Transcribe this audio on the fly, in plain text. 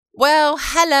Well,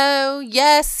 hello.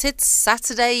 Yes, it's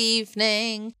Saturday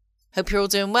evening. Hope you're all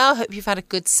doing well. Hope you've had a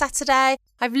good Saturday.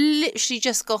 I've literally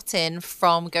just got in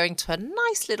from going to a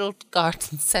nice little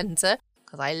garden centre,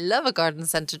 because I love a garden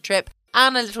centre trip,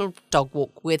 and a little dog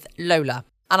walk with Lola.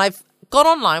 And I've gone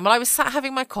online. While I was sat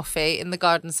having my coffee in the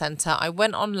garden centre, I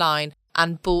went online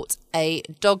and bought a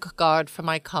dog guard for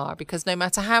my car, because no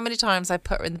matter how many times I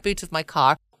put her in the boot of my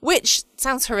car, which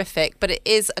sounds horrific, but it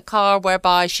is a car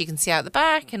whereby she can see out the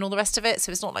back and all the rest of it,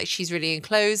 so it's not like she's really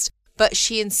enclosed, but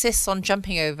she insists on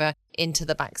jumping over into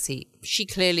the back seat. She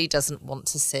clearly doesn't want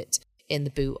to sit in the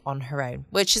boot on her own,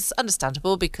 which is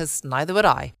understandable because neither would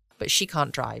I, but she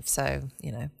can't drive, so,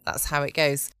 that's how it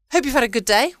goes. Hope you've had a good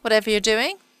day, whatever you're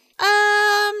doing.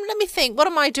 Let me think. What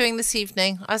am I doing this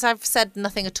evening? As I've said,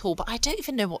 nothing at all, but I don't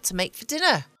even know what to make for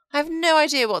dinner. I have no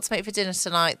idea what to make for dinner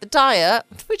tonight. The diet,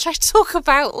 which I talk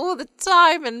about all the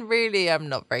time, and really I'm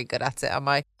not very good at it, am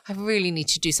I? I really need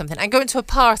to do something. I'm going to a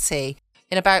party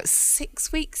in about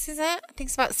 6 weeks, is it? I think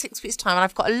it's about 6 weeks' time, and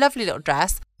I've got a lovely little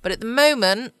dress, but at the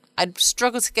moment I'd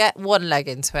struggle to get one leg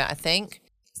into it, I think.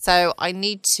 So I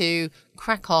need to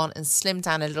crack on and slim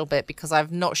down a little bit because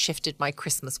I've not shifted my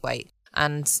Christmas weight.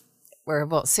 And we're,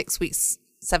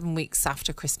 7 weeks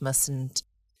after Christmas, and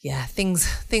yeah,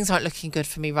 things aren't looking good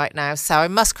for me right now. So I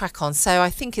must crack on. So I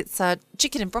think it's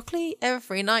chicken and broccoli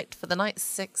every night for the next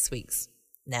 6 weeks.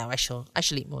 No, I shall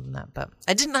eat more than that. But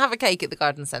I didn't have a cake at the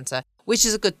garden centre, which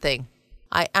is a good thing.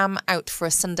 I am out for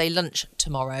a Sunday lunch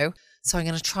tomorrow, so I'm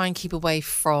going to try and keep away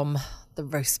from the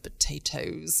roast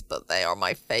potatoes, but they are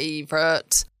my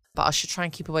favourite. But I should try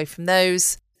and keep away from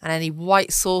those. And any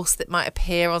white sauce that might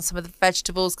appear on some of the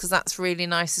vegetables, because that's really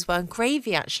nice as well. And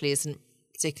gravy actually isn't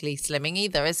particularly slimming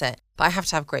either, is it? But I have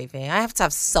to have gravy. I have to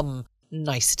have some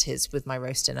niceties with my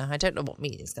roast dinner. I don't know what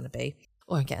meat it's going to be.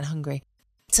 Oh, I'm getting hungry.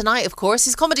 Tonight, of course,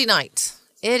 is comedy night.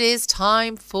 It is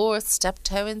time for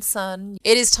Steptoe and Son.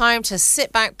 It is time to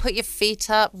sit back, put your feet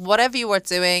up, whatever you are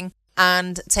doing,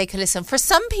 and take a listen. For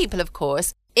some people, of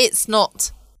course, it's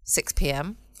not 6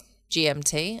 p.m.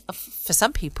 GMT. For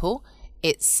some people,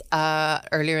 it's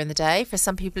earlier in the day. For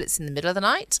some people, it's in the middle of the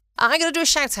night. I'm going to do a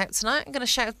shout out tonight. I'm going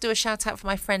to do a shout out for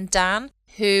my friend Dan,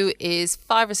 who is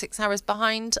 5 or 6 hours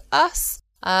behind us.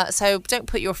 So don't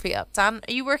put your feet up, Dan.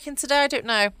 Are you working today? I don't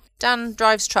know. Dan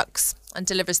drives trucks and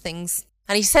delivers things.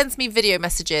 And he sends me video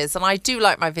messages. And I do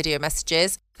like my video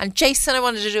messages. And Jason, I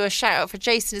wanted to do a shout out for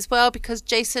Jason as well, because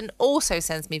Jason also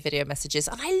sends me video messages.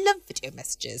 And I love video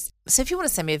messages. So if you want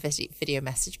to send me a video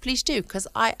message, please do, because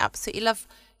I absolutely love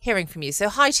hearing from you. So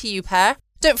hi to you, pair.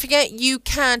 Don't forget, you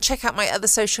can check out my other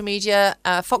social media,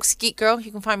 Foxy Geek Girl.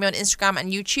 You can find me on Instagram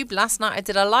and YouTube. Last night I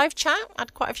did a live chat. I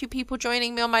had quite a few people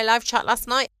joining me on my live chat last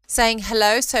night saying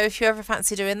hello. So if you ever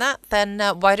fancy doing that, then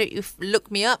why don't you look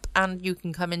me up and you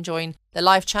can come and join the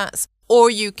live chats.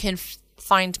 Or you can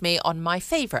find me on my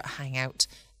favourite hangout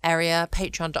area,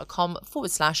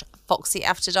 patreon.com/Foxy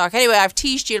After Dark. Anyway, I've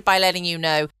teased you by letting you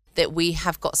know that we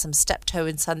have got some Steptoe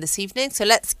and Son this evening. So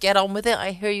let's get on with it,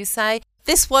 I hear you say.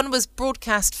 This one was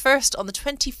broadcast first on the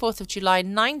 24th of July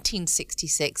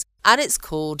 1966, and it's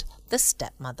called The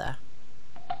Stepmother.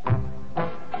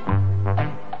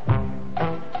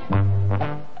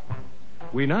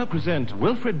 We now present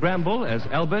Wilfred Bramble as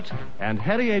Albert and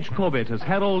Harry H. Corbett as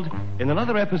Harold in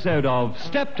another episode of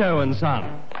Steptoe and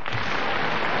Son.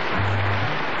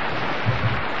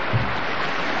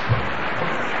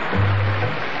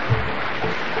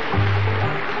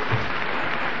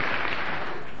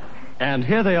 And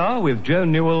here they are with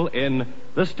Joan Newell in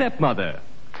The Stepmother.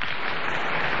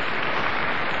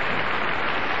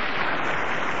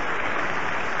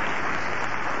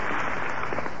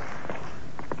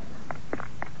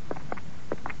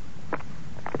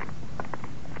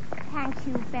 Thank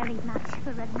you very much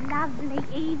for a lovely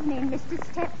evening, Mr.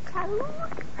 Steptoe.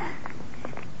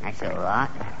 That's all right.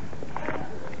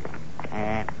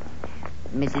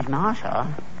 Mrs. Marshall?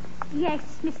 Yes,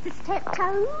 Mr.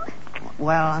 Steptoe?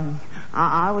 Well,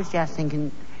 I was just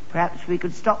thinking perhaps we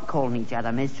could stop calling each other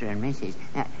Mr. and Mrs.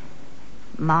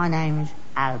 My name's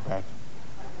Albert.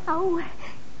 Oh,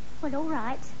 well, all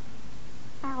right.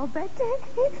 Albert.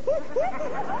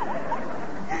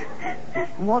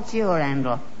 What's your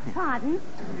handle? Pardon?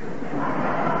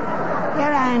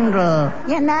 Your handle.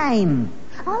 Your name.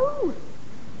 Oh,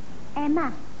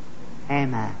 Emma.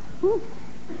 Emma.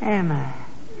 Emma.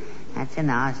 That's a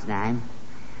nice name.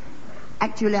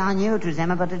 Actually, I knew it was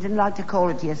Emma, but I didn't like to call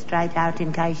it to you straight out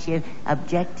in case you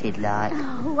objected, like.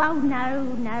 Oh,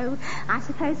 no. I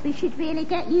suppose we should really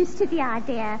get used to the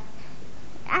idea.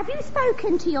 Have you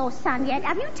spoken to your son yet?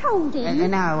 Have you told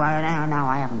him? No,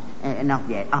 I haven't. Not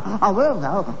yet. I will,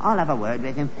 though. I'll have a word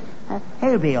with him.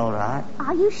 He'll be all right.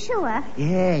 Are you sure?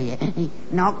 Yeah. He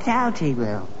knocked out, he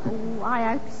will. Oh,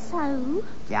 I hope so.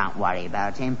 Don't worry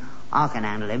about him. I can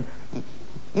handle him.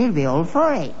 He'll be all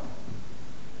for it.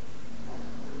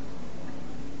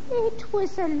 It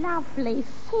was a lovely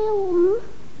film.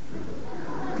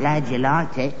 Glad you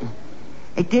liked it.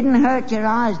 It didn't hurt your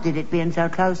eyes, did it, being so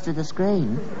close to the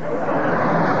screen? No,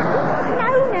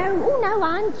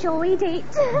 I enjoyed it.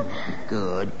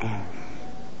 Good.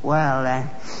 Well,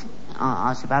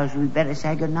 I suppose we'd better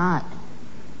say good night.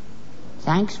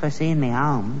 Thanks for seeing me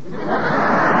home. Well,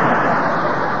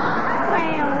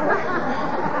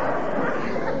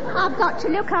 I've got to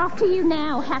look after you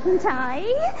now, haven't I?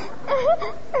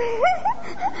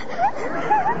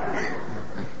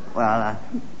 Well,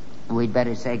 we'd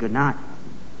better say good night.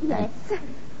 Yes.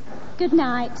 Good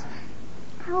night,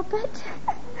 Albert.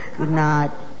 Good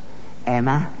night,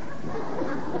 Emma.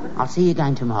 I'll see you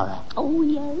again tomorrow. Oh,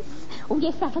 yes,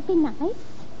 that'll be nice.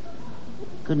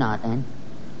 Good night, then.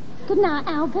 Good night,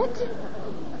 Albert.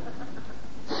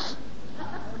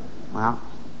 Well,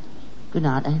 good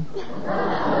night, then.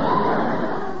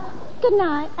 Good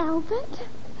night, Albert.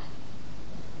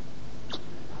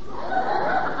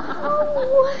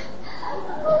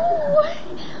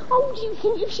 Oh, do you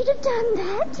think you should have done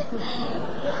that?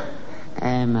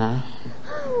 Emma.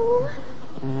 Oh.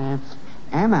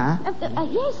 Emma?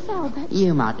 Yes, Albert.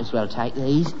 You might as well take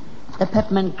these. The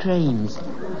peppermint creams.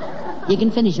 You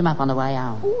can finish them up on the way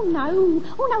home. Oh, no,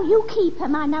 you keep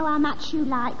them. I know how much you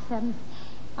like them.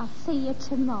 I'll see you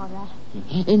tomorrow.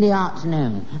 In the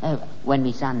afternoon, when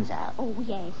my son's out. Oh,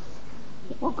 yes.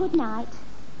 Well, good night.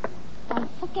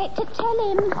 Don't forget to tell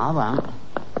him. I won't.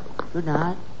 Good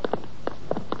night.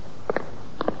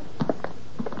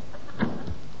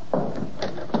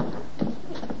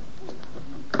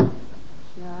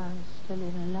 Just a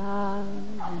little love.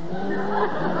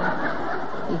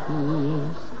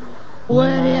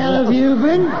 Where the hell have you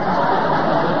been?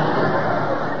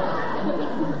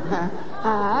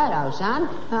 Hello, son.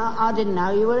 I didn't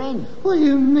know you were in. What do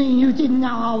you mean you didn't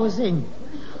know I was in?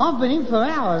 I've been in for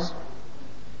hours.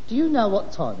 Do you know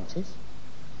what time it is?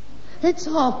 It's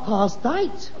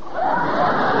 8:30.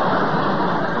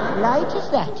 Late as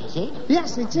that, is it?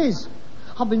 Yes, it is.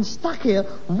 I've been stuck here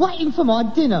waiting for my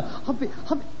dinner.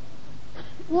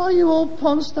 What are you all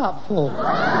ponced up for?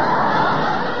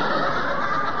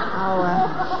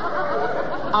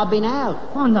 I've been out.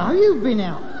 I know you've been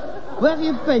out. Where have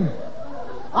you been?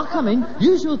 I come in,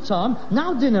 usual time,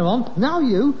 now dinner on, now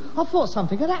you. I thought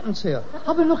something had happened to you.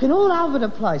 I've been looking all over the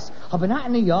place. I've been out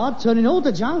in the yard, turning all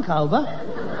the junk over.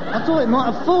 I thought it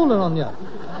might have fallen on you.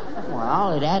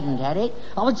 Well, it hadn't, had it?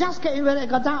 I was just getting ready to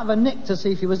go down to the Nick to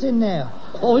see if you was in there.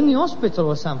 Or in the hospital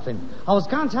or something. I was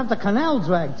going to have the canal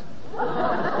dragged.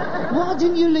 Why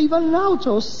didn't you leave a note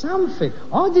or something?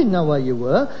 I didn't know where you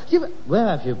were. Where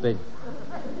have you been?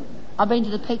 I've been to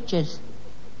the pictures.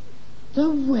 The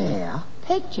where?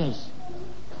 Pictures.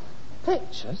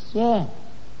 Pictures? Yeah.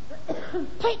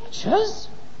 Pictures?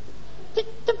 The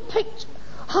picture...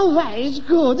 Oh, that is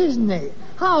good, isn't it?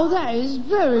 Oh, that is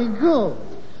very good.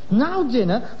 Now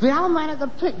dinner, the old man at the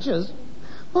pictures.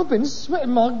 I've been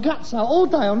sweating my guts out all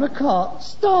day on the cart,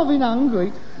 starving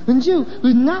hungry. And you,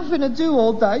 with nothing to do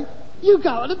all day, you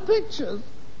go to the pictures.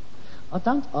 I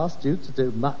don't ask you to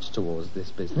do much towards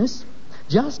this business.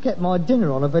 Just get my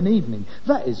dinner on of an evening.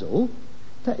 That is all.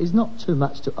 That is not too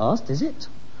much to ask, is it?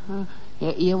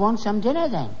 You want some dinner,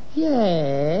 then?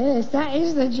 Yes, that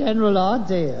is the general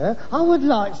idea. I would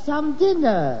like some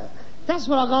dinner. That's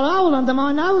what I got a hole under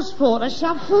my nose for, to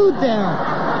shove food down.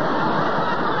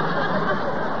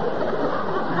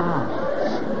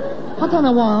 I don't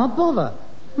know why I bother.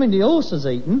 I mean, the horse has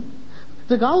eaten.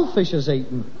 The goldfish has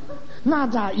eaten. No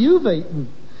doubt you've eaten.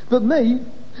 But me,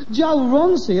 Joe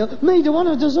Ron's here, me, the one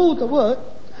who does all the work,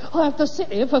 I have to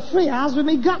sit here for 3 hours with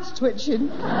me guts twitching.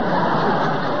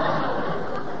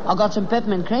 I've got some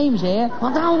peppermint creams here.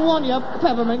 I don't want your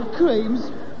peppermint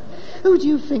creams. Who do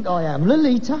you think I am,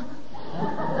 Lolita?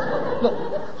 Look,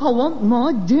 I want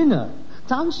my dinner.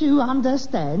 Don't you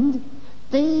understand?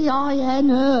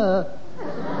 D-I-N-E.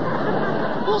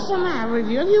 What's the matter with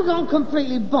you? Have you gone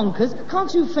completely bonkers?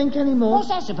 Can't you think any more? What's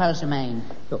that supposed to mean?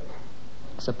 Look,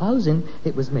 supposing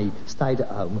it was me, stayed at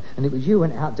home, and it was you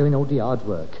went out doing all the hard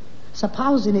work.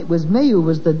 Supposing it was me who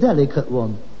was the delicate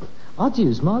one. I'd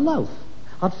use my loaf.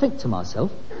 I'd think to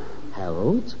myself,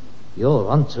 Harold, you're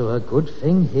onto a good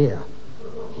thing here.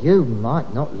 You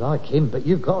might not like him, but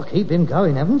you've got to keep him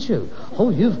going, haven't you?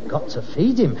 Oh, you've got to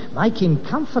feed him, make him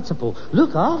comfortable,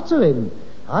 look after him.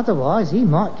 Otherwise, he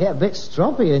might get a bit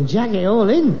stroppy and jack it all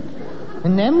in.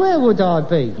 And then where would I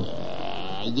be?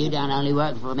 Yeah, you don't only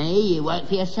work for me, you work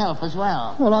for yourself as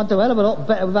well. Well, I'd do a hell of a lot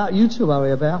better without you to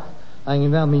worry about.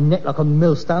 Hanging round me neck like a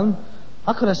millstone.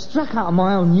 I could have struck out on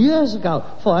my own years ago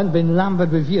if I hadn't been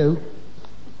lumbered with you.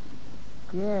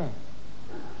 Yeah,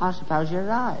 I suppose you're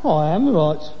right. I am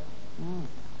right.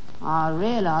 I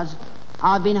realise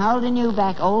I've been holding you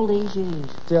back all these years.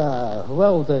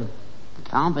 Well then. It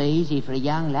can't be easy for a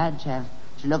young lad to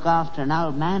look after an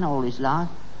old man all his life.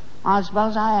 I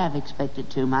suppose I have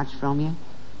expected too much from you.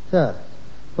 Yeah.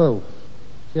 Well,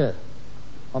 yeah.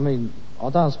 I mean, I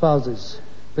don't suppose it's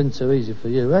been too easy for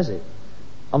you, has it?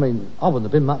 I mean, I wouldn't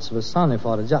have been much of a son if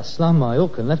I'd have just slung my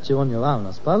hook and left you on your own,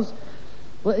 I suppose.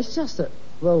 Well, it's just that,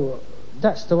 well,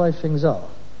 that's the way things are.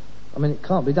 I mean, it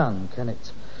can't be done, can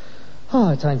it? Oh,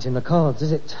 it ain't in the cards,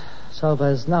 is it? So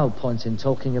there's no point in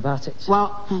talking about it.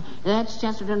 Well, that's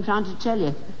just what I'm trying to tell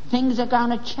you. Things are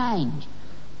going to change.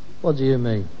 What do you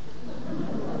mean?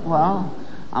 Well,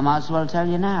 I might as well tell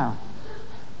you now.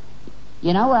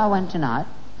 You know where I went tonight?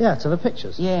 Yeah, to the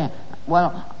pictures. Yeah.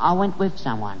 Well, I went with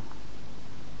someone.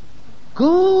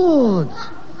 Good.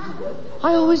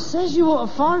 I always says you ought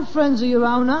to find friends of your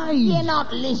own age. You're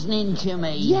not listening to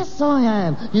me. Yes, I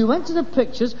am. You went to the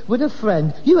pictures with a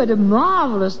friend. You had a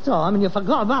marvellous time and you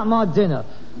forgot about my dinner.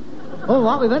 All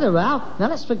right, we've had a row. Now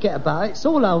let's forget about it. It's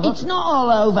all over. It's not all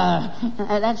over.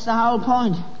 That's the whole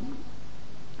point.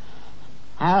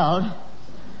 Harold,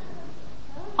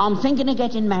 I'm thinking of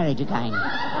getting married again.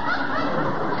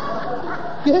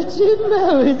 Getting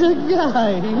married again?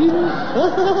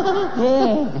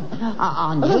 Yeah.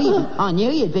 I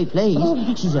knew you'd be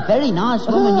pleased. She's a very nice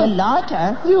woman. You like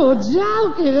her. You're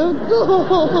joking, of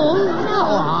course. No,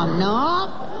 I'm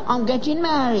not. I'm getting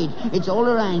married. It's all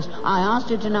arranged. I asked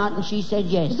her tonight and she said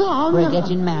yes. Oh, We're no.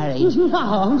 getting married. No,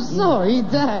 I'm sorry,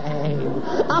 Dave.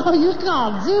 Oh, you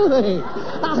can't do it.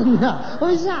 Oh, no.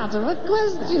 It's out of the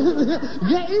question.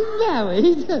 Getting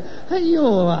married at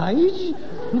your age?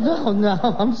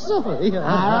 No, I'm sorry.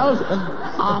 Harold,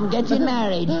 I'm getting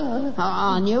married.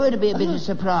 I knew it'd be a bit of a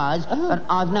surprise, but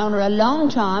I've known her a long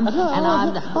time, and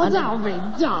don't be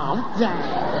daft,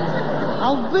 Dad.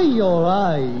 I'll be your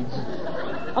age.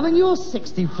 I mean, you're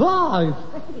 65.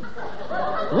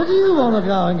 What do you want to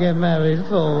go and get married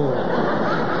for?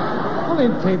 I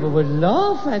mean, people would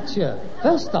laugh at you.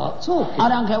 They'll start talking. I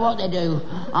don't care what they do.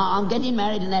 I'm getting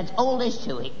married, and that's all there's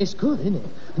to it. It's good, isn't it?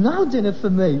 No dinner for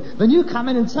me. When you come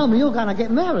in and tell me you're going to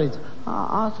get married.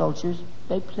 I thought you would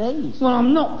be pleased. Well,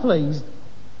 I'm not pleased.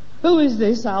 Who is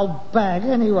this old bag,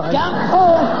 anyway? Don't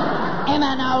call Emma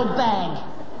an old bag.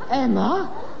 Emma?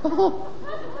 Oh.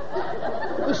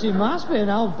 Well, she must be an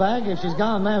old bag if she's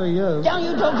going to marry you. Don't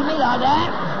you talk to me like that.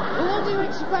 Well, what do you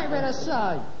expect me to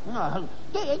say? Oh,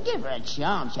 give her a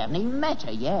chance. You haven't even met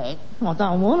her yet. I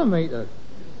don't want to meet her.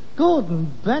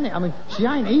 Gordon Bennett, I mean, she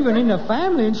ain't even in the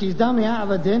family and she's done me out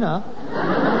of a dinner.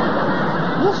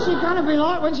 What's she going to be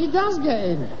like when she does get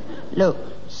in? Look,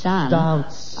 son.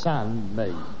 Don't son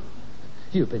me.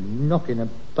 You've been knocking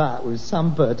about with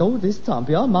some bird all this time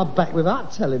behind my back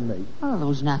without telling me. Oh, there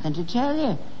was nothing to tell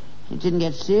you. It didn't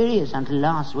get serious until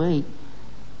last week.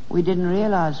 We didn't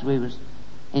realise we was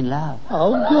in love.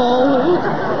 Oh, God.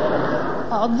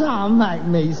 Oh, don't make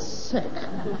me sick.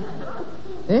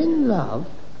 In love?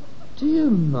 Do you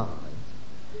mind?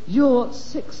 You're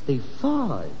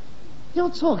 65.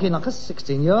 You're talking like a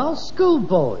 16-year-old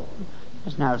schoolboy.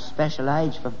 There's no special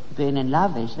age for being in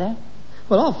love, is there?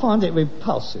 Well, I find it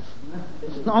repulsive.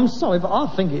 No, I'm sorry, but I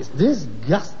think it's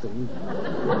disgusting.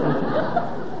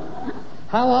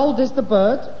 How old is the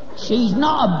bird? She's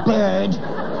not a bird.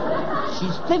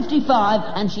 She's 55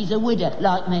 and she's a widow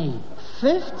like me.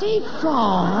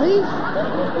 55?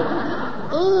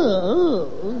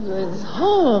 It's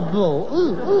horrible.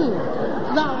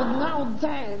 No,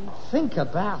 Dad, think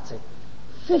about it.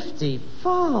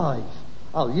 55.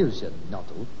 I'll use your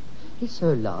noddle. It's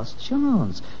her last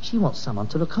chance. She wants someone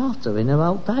to look after her in her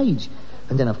old age.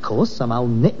 And then, of course, some old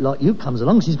nit like you comes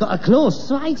along, she's got a claw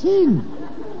straight in.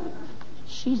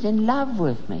 She's in love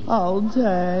with me. Oh,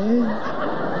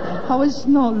 Dad. Oh, it's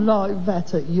not like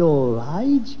that at your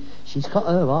age. She's got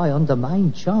her eye on the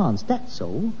main chance, that's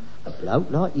all. A bloke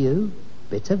like you,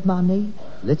 bit of money,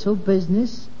 little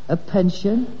business, a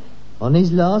pension, on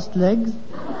his last legs.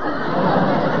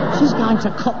 She's going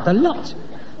to cop the lot.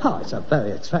 Oh, it's a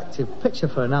very attractive picture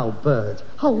for an old bird.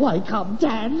 Oh, wake up,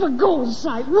 Dad, for God's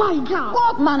sake, wake up.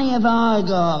 What money have I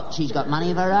got? She's got money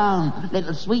of her own.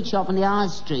 Little sweet shop on the high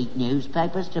street,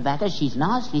 newspapers, tobacco. She's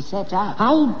nicely set up.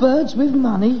 Old birds with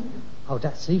money? Oh,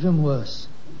 that's even worse.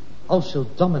 Oh, she'll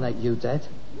dominate you, Dad.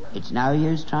 It's no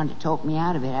use trying to talk me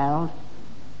out of it, Harold.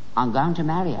 I'm going to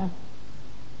marry her.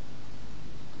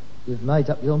 You've made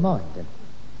up your mind, then?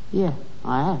 Yeah,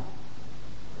 I have.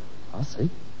 I see.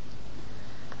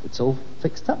 It's all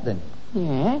fixed up, then?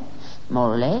 Yeah,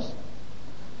 more or less.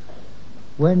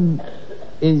 When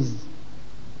is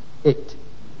it?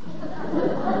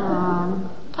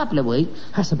 Couple of weeks.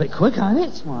 That's a bit quick, ain't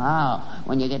it? Well,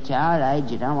 when you get to our age,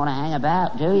 you don't want to hang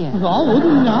about, do you? I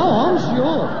wouldn't know, I'm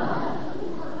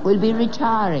sure. We'll be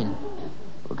retiring.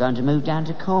 We're going to move down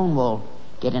to Cornwall,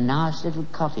 get a nice little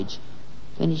cottage,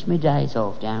 finish my days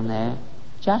off down there.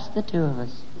 Just the two of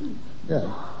us. Yeah,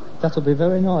 that'll be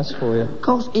very nice for you. Of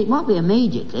course, it won't be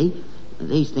immediately.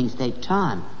 These things take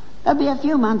time. There'll be a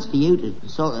few months for you to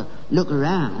sort of look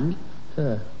around.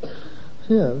 Yeah.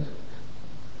 Yeah.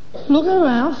 Look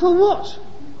around for what?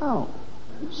 Oh,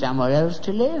 somewhere else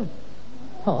to live.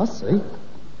 Oh, I see.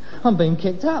 I'm being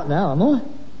kicked out now, am I?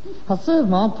 I've served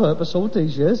my purpose all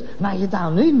these years. Now you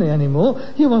don't need me anymore.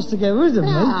 He wants to get rid of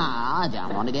me. No, I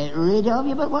don't want to get rid of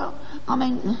you, but, well, I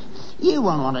mean, you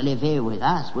won't want to live here with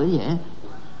us, will you?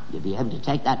 You'll be able to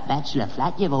take that bachelor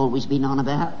flat you've always been on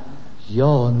about.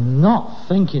 You're not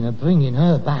thinking of bringing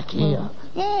her back here?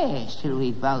 Yes, till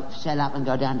we both sell up and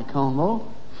go down to Cornwall.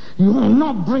 You're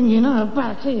not bringing her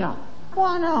back here?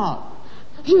 Why not?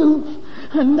 You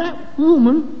and that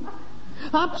woman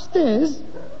upstairs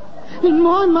in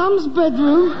my mum's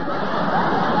bedroom?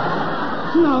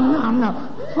 No.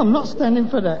 I'm not standing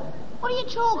for that. What are you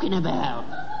talking about?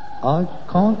 I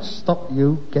can't stop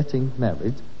you getting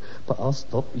married, but I'll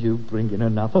stop you bringing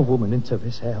another woman into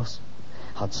this house.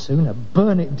 I'd sooner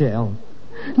burn it down.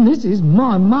 This is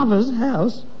my mother's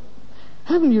house.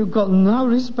 Haven't you got no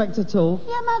respect at all?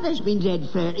 Your mother's been dead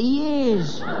 30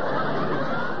 years.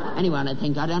 Anyone would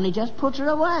think I'd only just put her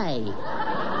away.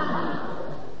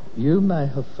 You may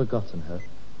have forgotten her,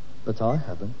 but I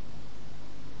haven't.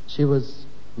 She was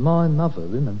my mother,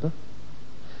 remember?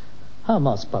 How am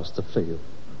I supposed to feel?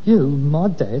 You, my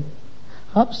dad,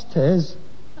 upstairs,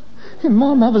 in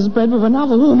my mother's bed with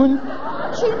another woman.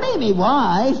 She'll be me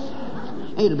wife.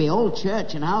 It'll be all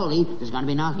church and holy. There's going to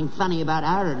be nothing funny about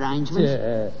our arrangements.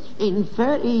 Yeah. In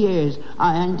 30 years,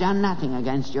 I ain't done nothing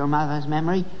against your mother's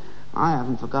memory. I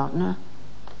haven't forgotten her.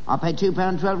 I pay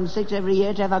 £2.12 every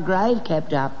year to have her grave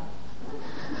kept up.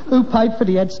 Who paid for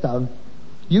the headstone?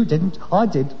 You didn't. I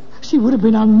did. She would have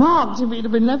been unmarked if it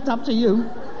had been left up to you.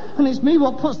 And it's me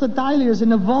what puts the dahlias in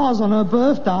the vase on her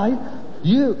birthday.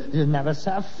 You never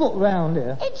set a foot round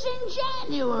here. It's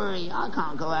in January. I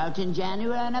can't go out in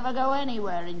January. I never go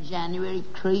anywhere in January.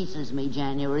 It creases me,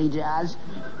 January does.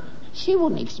 She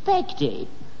wouldn't expect it.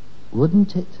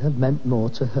 Wouldn't it have meant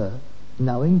more to her,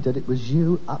 knowing that it was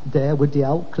you up there with the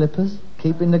old clippers,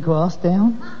 keeping the grass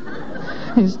down?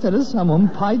 Instead of someone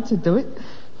paid to do it.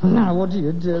 Now what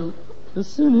do? As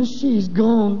soon as she's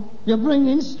gone, you're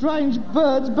bringing strange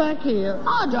birds back here.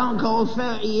 I don't call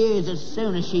 30 years as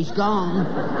soon as she's gone.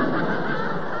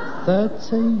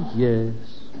 30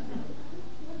 years.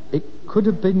 It could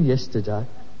have been yesterday.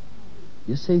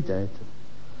 You see, Dad,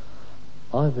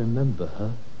 I remember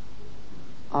her.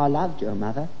 I loved your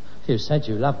mother. You said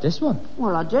you loved this one.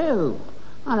 Well, I do.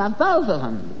 I love both of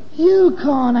them. You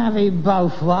can't have it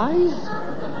both ways.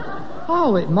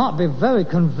 Oh, it might be very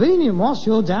convenient whilst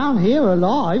you're down here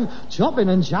alive, chopping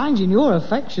and changing your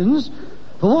affections.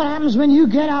 But what happens when you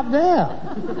get up there?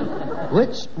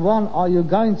 Which one are you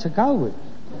going to go with?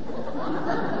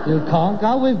 You can't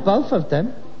go with both of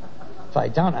them. They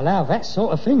don't allow that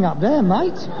sort of thing up there,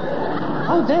 mate.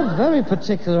 Oh, they're very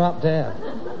particular up there.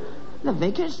 The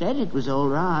vicar said it was all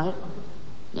right.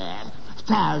 Yeah,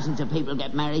 thousands of people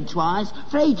get married twice,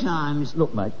 3 times.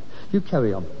 Look, mate, you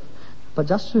carry on. But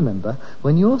just remember,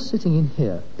 when you're sitting in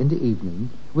here in the evening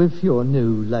with your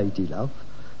new lady love,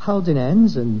 holding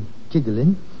hands and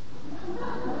giggling,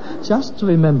 just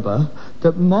remember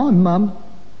that my mum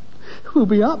will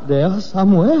be up there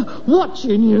somewhere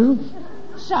watching you.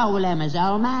 So will Emma's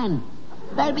old man.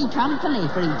 They'll be company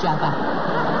for each other.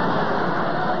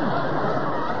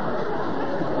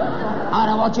 I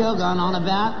know what you're going on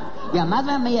about. Your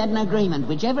mother and me had an agreement.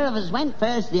 Whichever of us went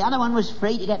first, the other one was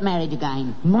free to get married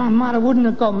again. My mother wouldn't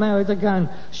have got married again.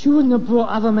 She wouldn't have brought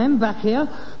other men back here.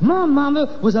 My mother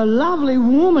was a lovely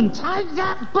woman. Take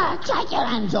that back. Take your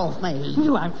hands off me.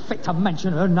 You ain't fit to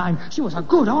mention her name. She was a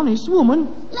good, honest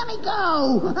woman. Let me go.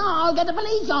 Oh, I'll get the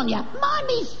police on you. Mind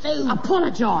me soon.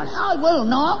 Apologise. I will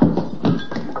not.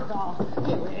 Oh,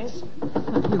 here it is.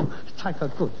 You take a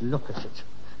good look at it.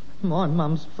 My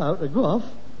mum's photograph.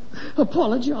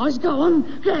 Apologise, go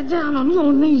on. Get down on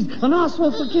your knees and ask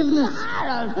for forgiveness.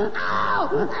 Harold!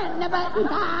 Oh!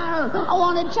 Harold! I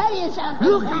want to tell you something.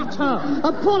 Look at her.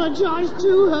 Apologise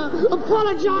to her.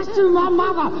 Apologise to my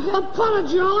mother.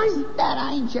 Apologise. That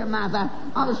ain't your mother.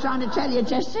 I was trying to tell you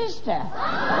it's your sister.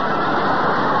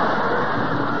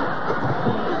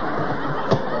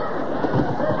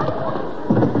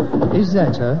 Is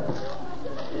that her?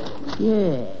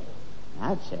 Yeah,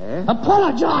 that's her.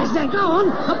 Apologise then, go on.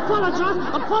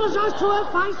 Apologise to her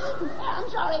face. I'm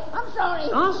sorry.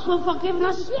 Ask for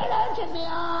forgiveness. You're hurting me,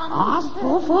 Arm. Ask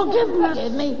for forgiveness.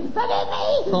 Forgive me.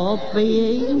 For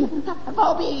being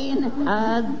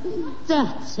a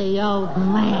dirty old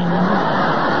man.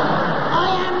 I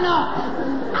am not.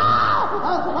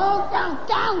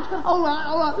 Don't. All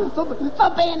right. For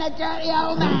being a dirty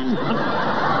old man.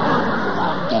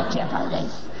 I'll get you for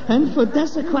this. And for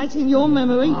desecrating your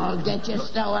memory. I'll get you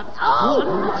stolen. Oh,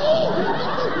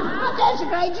 I'm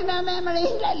desecrating her memory.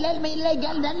 Let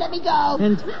me go.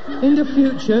 And in the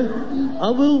future,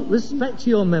 I will respect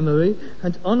your memory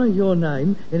and honour your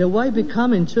name in a way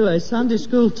becoming to a Sunday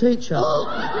school teacher.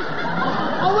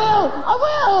 I will.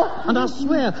 And I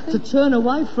swear to turn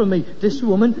away from me, this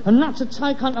woman, and not to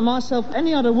take unto myself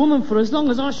any other woman for as long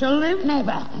as I shall live.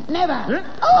 Never.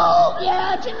 Oh, you're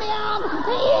hurting me, Arm.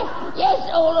 Yes,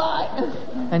 all right.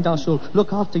 And I shall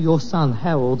look after your son,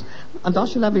 Harold, and I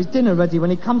shall have his dinner ready when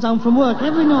he comes home from work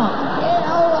every night.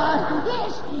 Yeah, all right.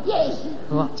 Yes.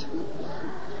 What?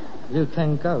 You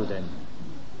can go then.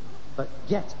 But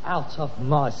get out of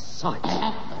my sight.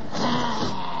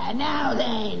 Now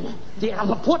then.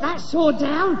 Put that sword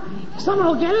down. Someone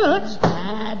will get hurt.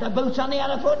 The boot's on the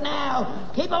other foot now.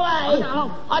 Keep away.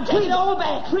 I take it all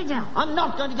back. I'm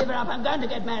not going to give her up. I'm going to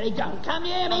get married. Don't come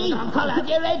near me. I'll have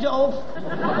your head off.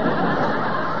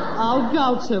 I'll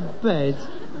go to bed.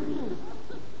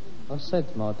 I've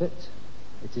said my bit.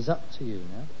 It is up to you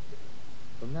now.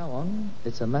 From now on,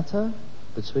 it's a matter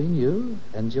between you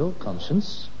and your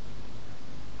conscience.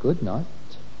 Good night.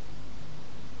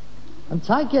 And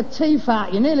take your teeth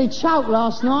out. You nearly choked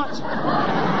last night.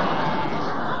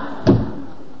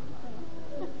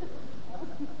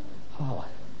 Oh,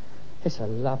 it's a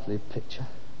lovely picture.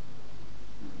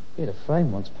 Yeah, the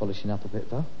frame wants polishing up a bit,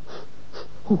 though.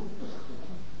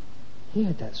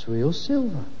 Yeah, that's real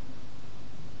silver.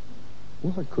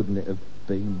 Why couldn't it have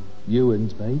been you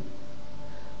and me?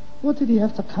 What did he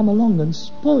have to come along and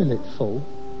spoil it for?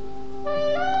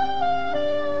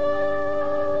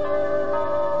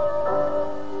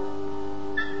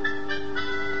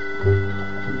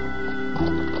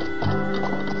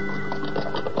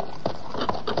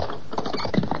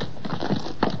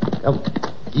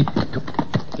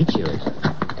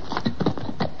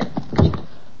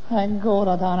 Thank God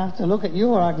I don't have to look at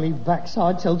your ugly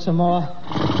backside till tomorrow.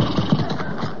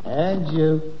 And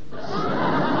you.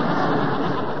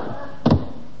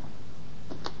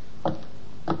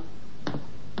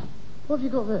 What have you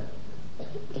got there?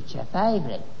 It's your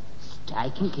favourite.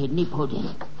 Steak and kidney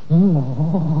pudding.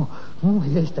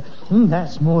 Yes,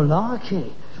 that's more like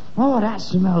it. Oh, that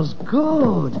smells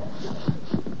good.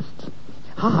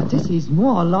 This is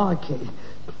more like it.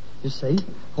 You see,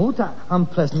 all that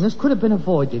unpleasantness could have been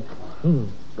avoided. Oh,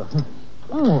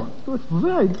 it's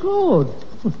very good.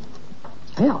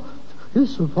 Yeah, you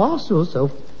surpassed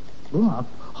yourself. Oh,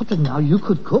 I didn't know you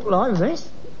could cook like this.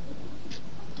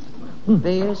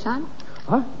 Beer, son?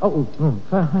 Huh?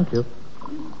 Thank you.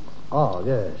 Oh,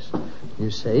 yes.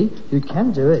 You see, you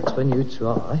can do it when you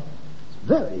try. It's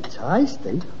very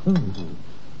tasty. Did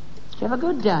you have a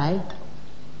good day?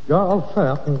 Yeah,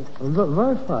 fair.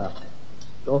 Very fair.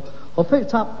 I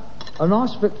picked up a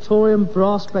nice Victorian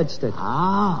brass bedstead.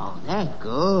 Oh, they're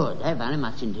good. They're very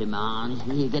much in demand.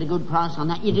 You get a good price on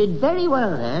that. You did very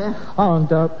well there. Oh,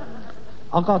 and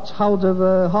I got hold of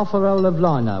half a roll of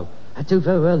lino. I do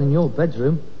very well in your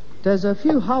bedroom. There's a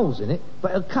few holes in it, but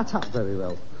it'll cut up very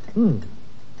well.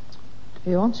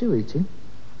 Here, aren't you eating?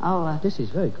 Oh, this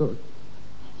is very good.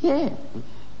 Yeah.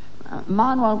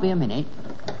 Mine won't be a minute.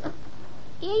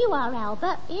 Here you are,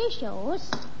 Albert. Here's yours.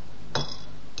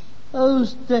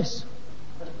 Who's this?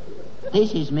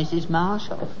 This is Mrs.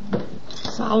 Marshall.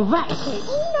 So that's it.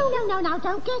 Oh, no,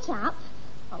 don't get up.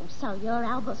 Oh, so you're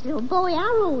Albert's little boy,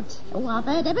 Harold. Oh, I've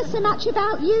heard ever so much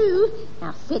about you.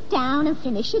 Now sit down and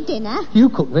finish your dinner. You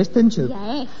cooked this, didn't you?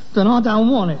 Yes. Then I don't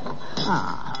want it.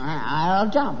 Oh,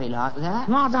 Harold, don't be like that.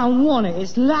 I don't want it.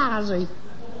 It's lousy.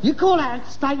 You call that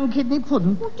steak and kidney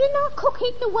pudding? Well, didn't I cook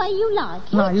it the way you like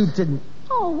it? No, you didn't.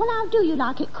 Oh, well, how do you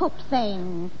like it cooked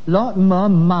then? Like my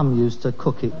mum used to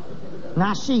cook it.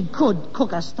 Now, she could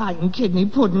cook a steak and kidney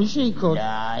pudding, she could.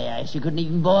 Yeah, she couldn't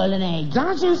even boil an egg.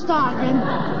 Don't you start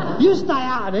again. You stay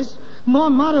out of this. My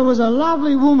mother was a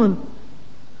lovely woman.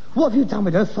 What have you done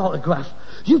with her photograph?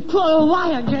 You put her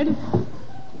away again.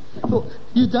 Look,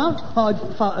 you don't hide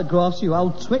photographs, you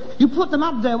old twit. You put them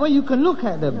up there where you can look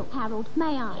at them. Look, Harold,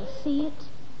 may I see it?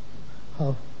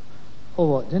 Oh,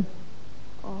 all right then.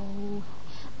 Oh,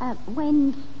 how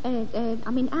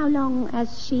long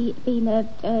has she been,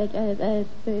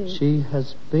 She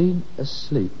has been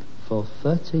asleep for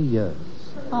 30 years.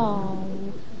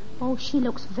 Oh, she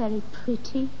looks very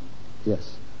pretty.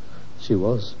 Yes, she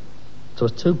was. It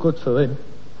was too good for him.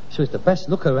 She was the best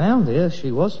look around here,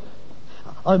 she was.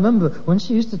 I remember when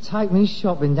she used to take me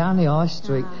shopping down the high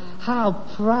street, how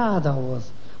proud I was.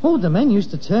 All the men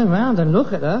used to turn round and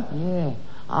look at her. Yeah,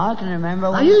 I can remember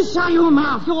when... Now, you shut your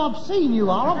mouth. You're obscene, you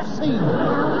are. Obscene.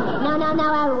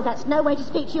 No, Harold, that's no way to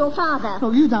speak to your father.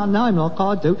 Oh, you don't know him like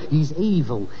I do. He's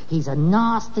evil. He's a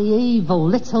nasty, evil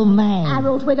little man.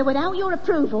 Harold, with or without your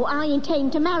approval, I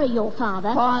intend to marry your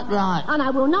father. Quite right. And I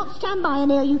will not stand by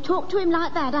and hear you talk to him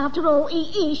like that. After all,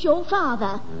 he is your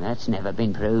father. That's never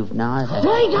been proved, neither.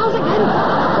 There he goes again.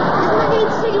 He's making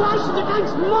insinuations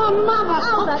against my mother.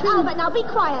 Albert, now be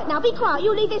quiet. Now be quiet.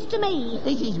 You leave this to me.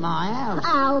 This is my house.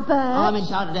 Albert. I'm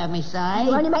entitled to have me say.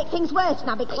 You only make things worse.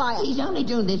 Now be quiet. He's only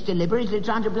doing this deliberately,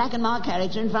 trying to blacken my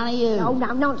character in front of you. Oh,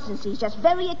 no, nonsense. He's just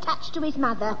very attached to his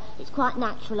mother. It's quite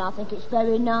natural. I think it's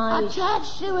very nice.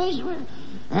 Attached to his...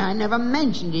 I never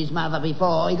mentioned his mother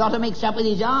before. He got her mixed up with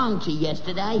his auntie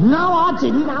yesterday. No, I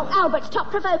didn't. Now, Albert, stop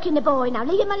provoking the boy. Now,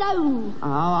 leave him alone. Oh,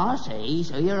 I see.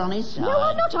 So you're on his side. No,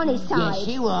 I'm not on his side. Yes,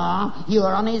 you are.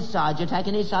 You're on his side. You're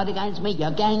taking his side against me.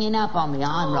 You're ganging up on me.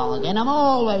 I'm wrong again. I'm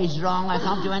always wrong. I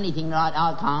can't do anything right.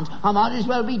 I can't. I might as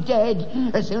well be dead.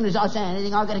 As soon as I say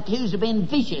anything, I get accused of being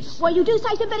vicious. Well, you do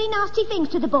say some very nasty things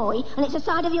to the boy, and it's a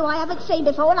side of you I haven't seen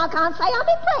before, and I can't say I'm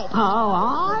impressed. Oh,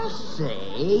 I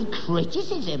see.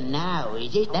 Criticism now,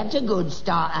 is it? That's a good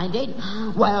start, ain't it?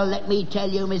 Well, let me tell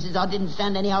you, missus, I didn't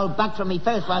stand any old buck from me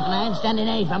first wife, and I ain't standing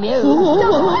any from you.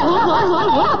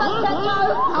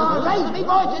 I'll raise me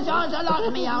voice as high as I like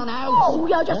in my own house. Oh,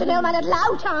 you're just an ill mannered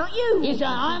lout, aren't you? Yes,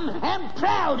 I am. I'm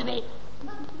proud of it.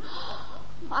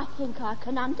 I think I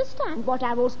can understand what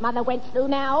Harold's mother went through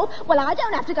now. Well, I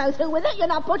don't have to go through with it. You're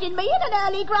not putting me in an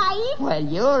early grave. Well,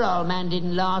 your old man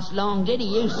didn't last long, did he?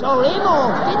 You saw him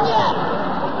off, didn't you?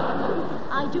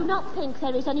 I do not think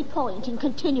there is any point in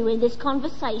continuing this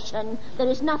conversation. There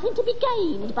is nothing to be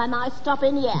gained by my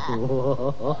stopping here.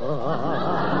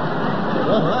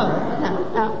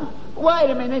 Now, wait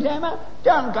a minute, Emma.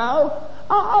 Don't go.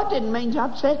 I didn't mean to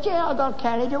upset you. I got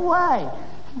carried away.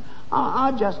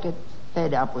 I just get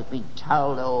fed up with being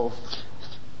told off.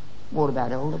 What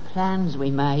about all the plans we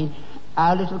made?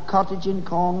 Our little cottage in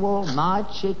Cornwall, my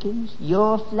chickens,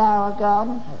 your flower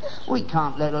garden. We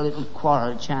can't let a little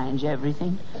quarrel change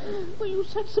everything. Well, you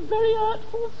said some very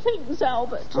hurtful things,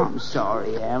 Albert. I'm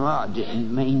sorry, Emma. I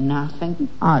didn't mean nothing.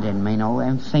 I didn't mean all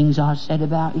them things I said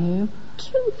about you.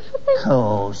 Truthfully? Of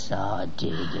course I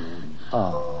didn't.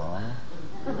 Oh.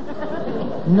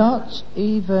 Not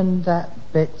even that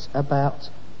bit about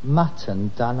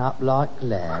mutton done up like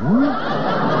lamb?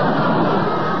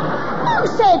 Who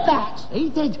said that? He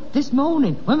did, this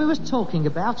morning, when we was talking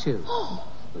about you.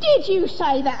 Did you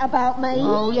say that about me?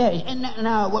 Oh, yes.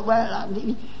 No,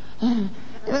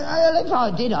 if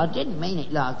I did, I didn't mean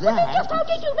it like that. Well, then just how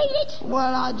did you mean it?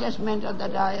 Well, I just meant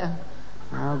that I...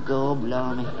 Oh, God,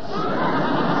 blimey.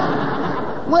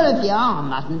 Well, if you are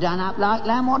mutton done up like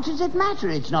lamb, what does it matter?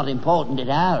 It's not important at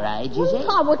our age, is it?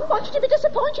 I wouldn't want you to be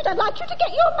disappointed. I'd like you to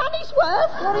get your money's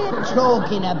worth. What are you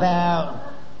talking about?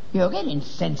 You're getting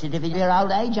sensitive in your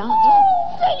old age, aren't you?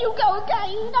 Oh, there you go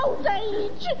again, old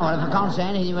age. Well, if I can't say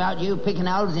anything about you picking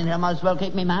holes in it, I might as well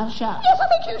keep my mouth shut. Yes, I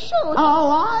think you should.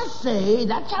 Oh, I see.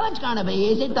 That's how it's going to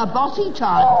be, is it? The bossy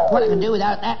type. Well, I can do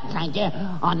without that, thank you.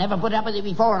 I never put up with it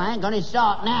before, and I ain't going to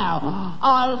start now.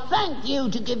 I'll thank you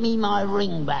to give me my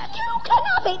ring back. You can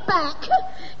have it back.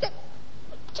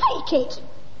 Take it.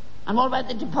 And what about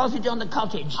the deposit on the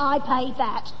cottage? I paid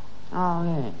that. Oh,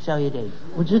 yeah, so you did.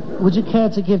 Would you care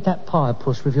to give that pie a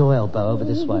push with your elbow over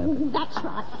this way? That's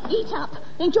right. Eat up.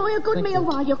 Enjoy a good meal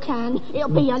while you can. It'll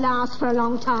be your last for a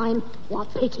long time.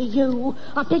 What pity you.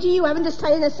 I pity you having to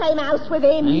stay in the same house with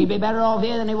him. He'd be better off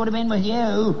here than he would have been with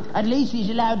you. At least he's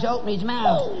allowed to open his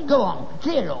mouth. Go on,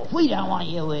 clear off. We don't want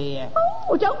you here.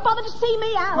 Oh, don't bother to see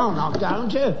me out. Oh, no,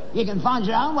 don't you? You can find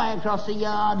your own way across the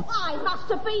yard. I must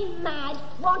have been mad,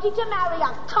 wanting to marry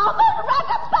a common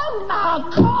ragabone man.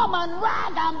 A common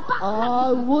ragabone.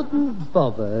 I wouldn't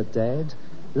bother, Dad.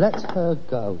 Let her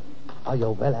go. Oh,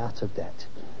 you're well out of debt.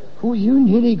 Oh, you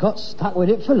nearly got stuck with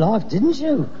it for life, didn't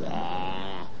you?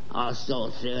 Yeah, I saw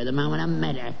through her the moment I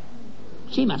met her.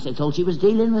 She must have thought she was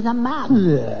dealing with a mug.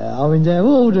 Yeah, I mean, they're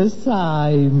all the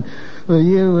same. But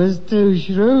you was too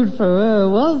shrewd for her,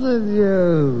 wasn't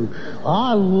you?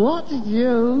 I watched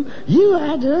you. You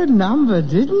had her number,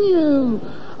 didn't you?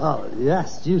 Oh,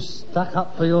 yes, you stuck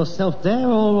up for yourself there,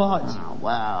 all right. Oh,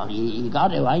 well, you got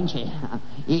to, ain't you?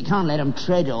 You can't let 'em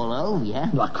tread all over you.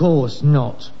 Of course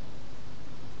not.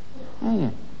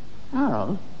 Hey,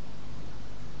 Harold,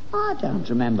 I don't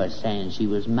remember saying she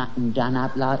was mutton done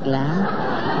up like lamb.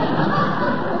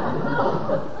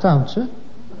 Don't you?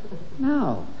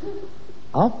 No.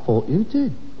 I thought you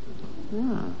did.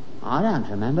 No, I don't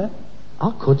remember. I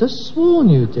could have sworn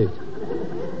you did.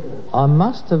 I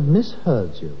must have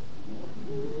misheard you.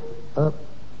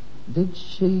 Did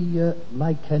she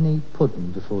make any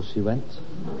pudding before she went?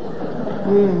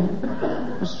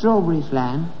 Yeah, a strawberry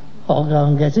flan. I'll go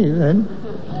and get it then.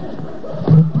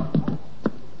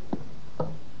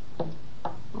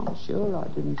 I'm sure I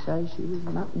didn't say she was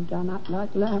mutton done up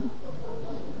like lamb.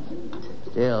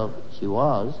 Still, she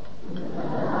was. I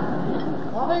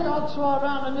think I'll try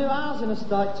round the new housing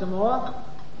estate tomorrow.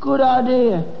 Good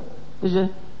idea. There's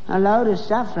a load of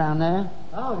stuff round there.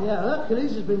 Oh, yeah,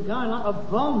 Hercules has been going like a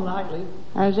bomb lately.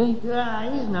 Has he?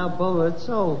 Yeah, he's no bother at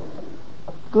all.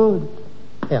 Good.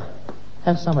 Here,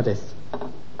 have some of this.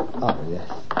 Oh, yes.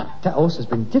 That horse has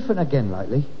been different again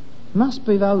lately. Must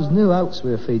be those new oats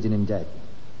we're feeding him, Dad.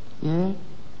 Yeah?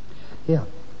 Here,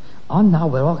 I know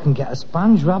where I can get a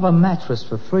sponge rubber mattress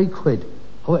for £3.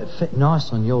 Oh, it'd fit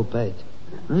nice on your bed.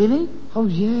 Really? Oh,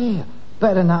 yeah.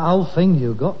 Better than that old thing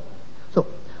you got. Look,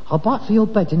 I'll buy it for your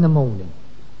bed in the morning.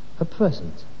 A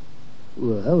present.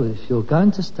 Well, if you're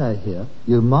going to stay here,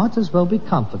 you might as well be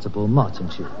comfortable,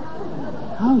 mightn't you?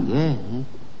 Oh, yeah.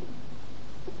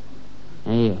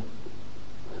 Here.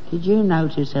 Did you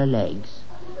notice her legs?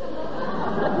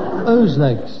 Whose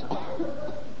legs?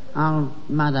 Old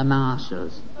Mother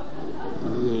Marshall's.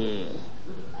 Yeah.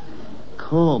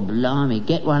 Cool, blimey.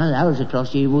 Get one of those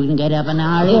across you wouldn't get up an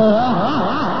hurry.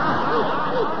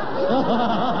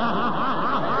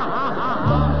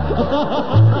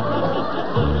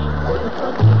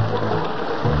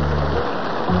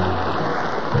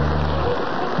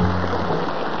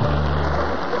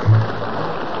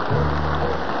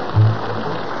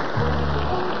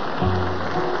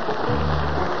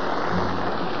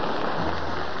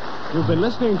 You've been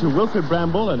listening to Wilfred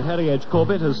Bramble and Harry H.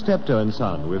 Corbett as Steptoe and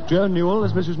Son, with Joan Newell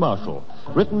as Mrs. Marshall.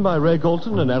 Written by Ray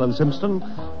Galton and Alan Simpson,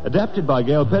 adapted by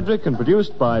Gail Pedrick and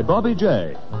produced by Bobby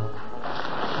J.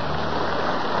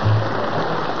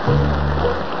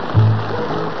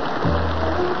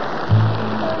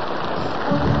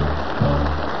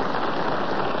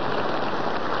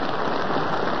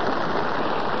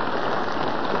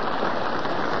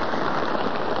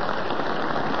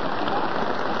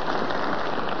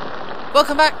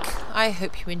 Welcome back. I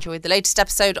hope you enjoyed the latest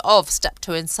episode of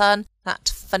Steptoe and Son. That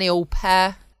funny old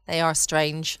pair. They are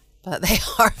strange, but they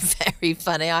are very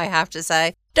funny, I have to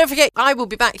say. Don't forget, I will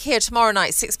be back here tomorrow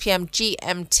night, 6 p.m.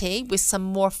 GMT, with some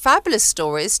more fabulous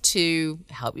stories to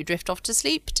help you drift off to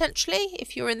sleep, potentially,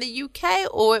 if you're in the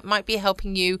UK, or it might be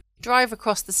helping you drive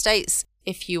across the States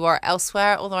if you are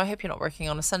elsewhere, although I hope you're not working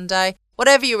on a Sunday.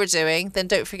 Whatever you were doing, then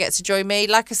don't forget to join me.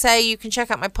 Like I say, you can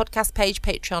check out my podcast page,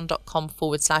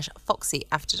 patreon.com/Foxy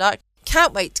After Dark.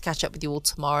 Can't wait to catch up with you all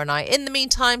tomorrow night. In the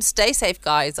meantime, stay safe,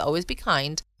 guys. Always be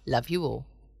kind. Love you all.